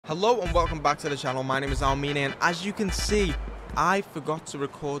Hello and welcome back to the channel. My name is Almina, and as you can see, I forgot to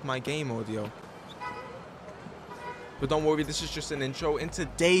record my game audio. But don't worry, this is just an intro. In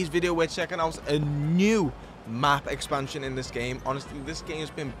today's video, we're checking out a new map expansion in this game. Honestly, this game has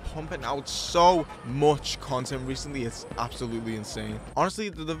been pumping out so much content recently. It's absolutely insane. Honestly,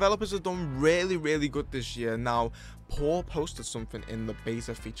 the developers have done really good this year. Now, Paul posted something in the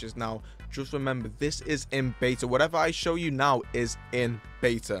beta features. Now, just remember, this is in beta. Whatever I show you now is in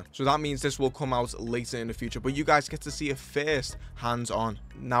beta. So that means this will come out later in the future, but you guys get to see it first, hands-on.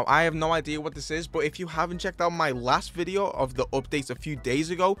 Now, I have no idea what this is, but if you haven't checked out my last video of the updates a few days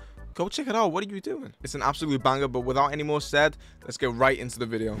ago, go check it out. What are you doing? It's an absolute banger, but without any more said, let's get right into the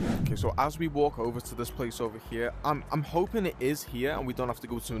video. Okay, so as we walk over to this place over here, I'm hoping it is here and we don't have to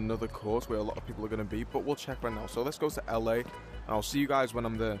go to another course where a lot of people are going to be, but we'll check right now. So let's go to LA and I'll see you guys when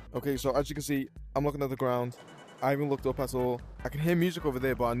I'm there. Okay, so as you can see, I'm looking at the ground. I haven't looked up at all. I can hear music over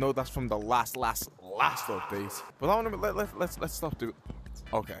there, but I know that's from the last update. But I want to let's stop doing.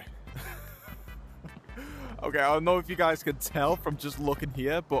 Okay. Okay, I don't know if you guys can tell from just looking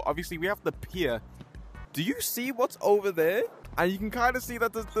here, but obviously we have the pier. Do you see what's over there? And you can kind of see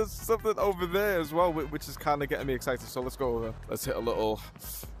that there's something over there as well, which is kind of getting me excited. So let's go over. Let's hit a little.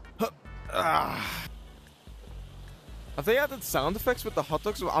 Have they added sound effects with the hot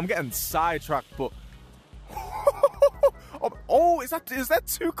dogs? I'm getting sidetracked, but. Oh, is that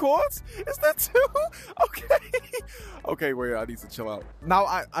 2 courts? Is that 2? Okay. Okay, wait, I need to chill out. Now,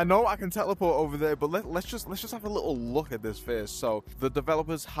 I know I can teleport over there, but let's just have a little look at this first. So, the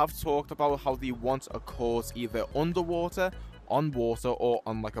developers have talked about how they want a course either underwater, on water, or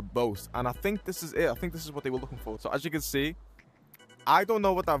on like a boat. And I think this is it. I think this is what they were looking for. So, as you can see, I don't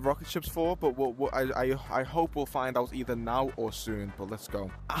know what that rocket ship's for, but I hope we'll find out either now or soon. But let's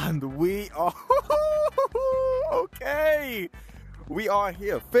go. And we are... Okay, we are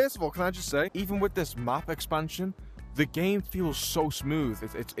here. First of all, can I just say, even with this map expansion, the game feels so smooth.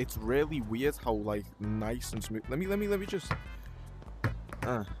 It's really weird how like nice and smooth. Let me just.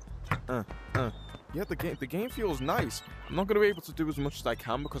 Yeah, the game feels nice. I'm not gonna be able to do as much as I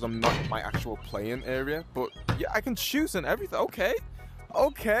can because I'm not in my actual playing area. But yeah, I can shoot and everything.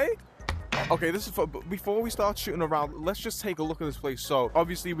 Okay, this is for, before we start shooting around, let's just take a look at this place. So,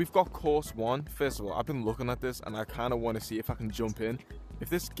 obviously, we've got course 1. First of all, I've been looking at this, and I kind of want to see if I can jump in. If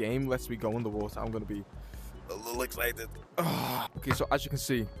this game lets me go in the water, I'm going to be a little excited. Okay, so as you can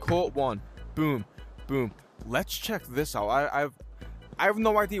see, court 1, boom, boom. Let's check this out. I have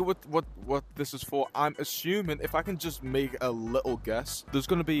no idea what this is for. I'm assuming, if I can just make a little guess, there's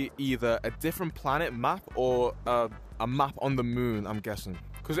going to be either a different planet map or a map on the moon, I'm guessing.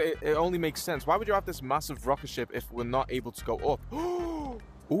 Because it only makes sense. Why would you have this massive rocket ship if we're not able to go up?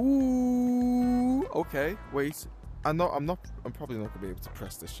 Ooh, okay, wait. I'm probably not gonna be able to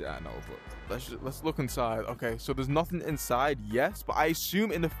press this shit, I know, but let's look inside. Okay, so there's nothing inside, yes, but I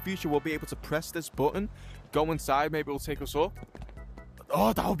assume in the future we'll be able to press this button, go inside, maybe it'll take us up.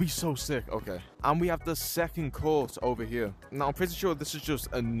 Oh, that would be so sick. Okay, and we have the second course over here. Now, I'm pretty sure this is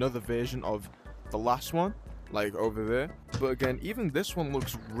just another version of the last one, like over there. But again, even this one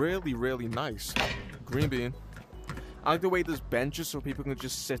looks really nice. Green bean. I like the way there's benches so people can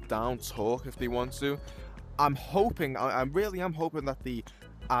just sit down, talk if they want to. I'm hoping, I really am hoping that the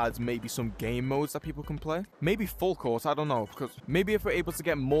adds maybe some game modes that people can play. Maybe full course, I don't know, because maybe if we're able to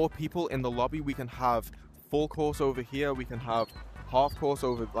get more people in the lobby, we can have full course over here, we can have half course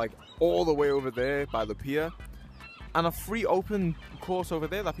over, like, all the way over there by the pier, and a free open course over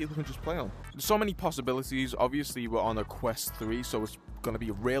there that people can just play on. There's so many possibilities. Obviously, we're on a quest 3, so it's going to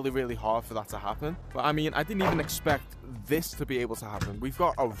be really hard for that to happen. But I mean, I didn't even expect this to be able to happen. We've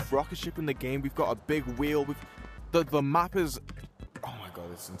got a rocket ship in the game. We've got a big wheel. The map is... Oh my god,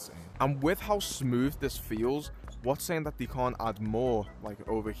 it's insane. And with how smooth this feels, what's saying that they can't add more, like,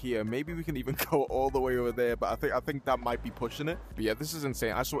 over here? Maybe we can even go all the way over there, but I think that might be pushing it. But yeah, this is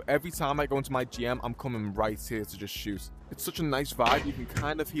insane. I swear, every time I go into my GM, I'm coming right here to just shoot. It's such a nice vibe. You can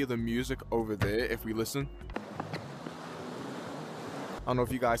kind of hear the music over there if we listen. I don't know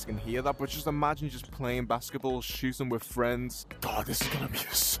if you guys can hear that, but just imagine just playing basketball, shooting with friends. God, this is gonna be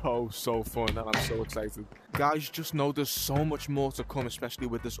so fun, and I'm so excited. Guys, just know there's so much more to come, especially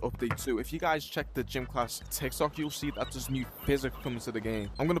with this update too. If you guys check the GymClass TikTok, you'll see that there's new physics coming to the game.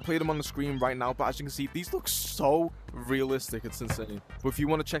 I'm gonna play them on the screen right now, but as you can see, these look so realistic, it's insane. But if you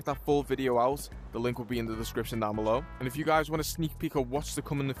want to check that full video out, the link will be in the description down below. And if you guys want a sneak peek of what's to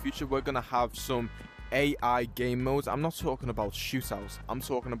come in the future, we're gonna have some AI game modes. I'm not talking about shootouts. I'm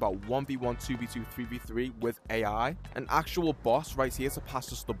talking about 1v1, 2v2, 3v3 with AI. An actual boss right here to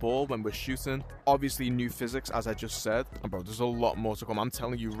pass us the ball when we're shooting. Obviously new physics, as I just said. And bro, there's a lot more to come. I'm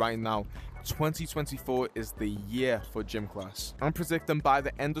telling you right now, 2024 is the year for GymClass. I'm predicting by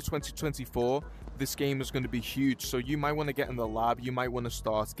the end of 2024, this game is going to be huge. So you might want to get in the lab. You might want to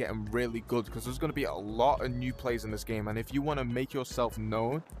start getting really good because there's going to be a lot of new players in this game. And if you want to make yourself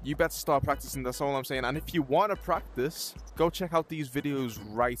known, you better start practicing. That's all I'm saying. And if you want to practice, go check out these videos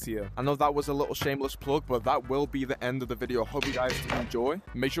right here. I know that was a little shameless plug, but that will be the end of the video. Hope you guys do enjoy.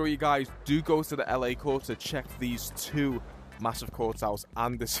 Make sure you guys do go to the LA court to check these two massive courts out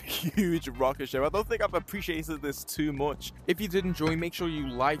and this huge rocket ship. I don't think I've appreciated this too much. If you did enjoy, make sure you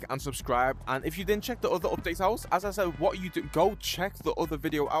like and subscribe. And if you didn't check the other updates out, as I said, what you do, go check the other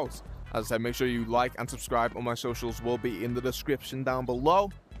video out. As I said, make sure you like and subscribe. All my socials will be in the description down below.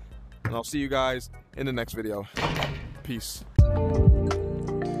 And I'll see you guys in the next video. Peace.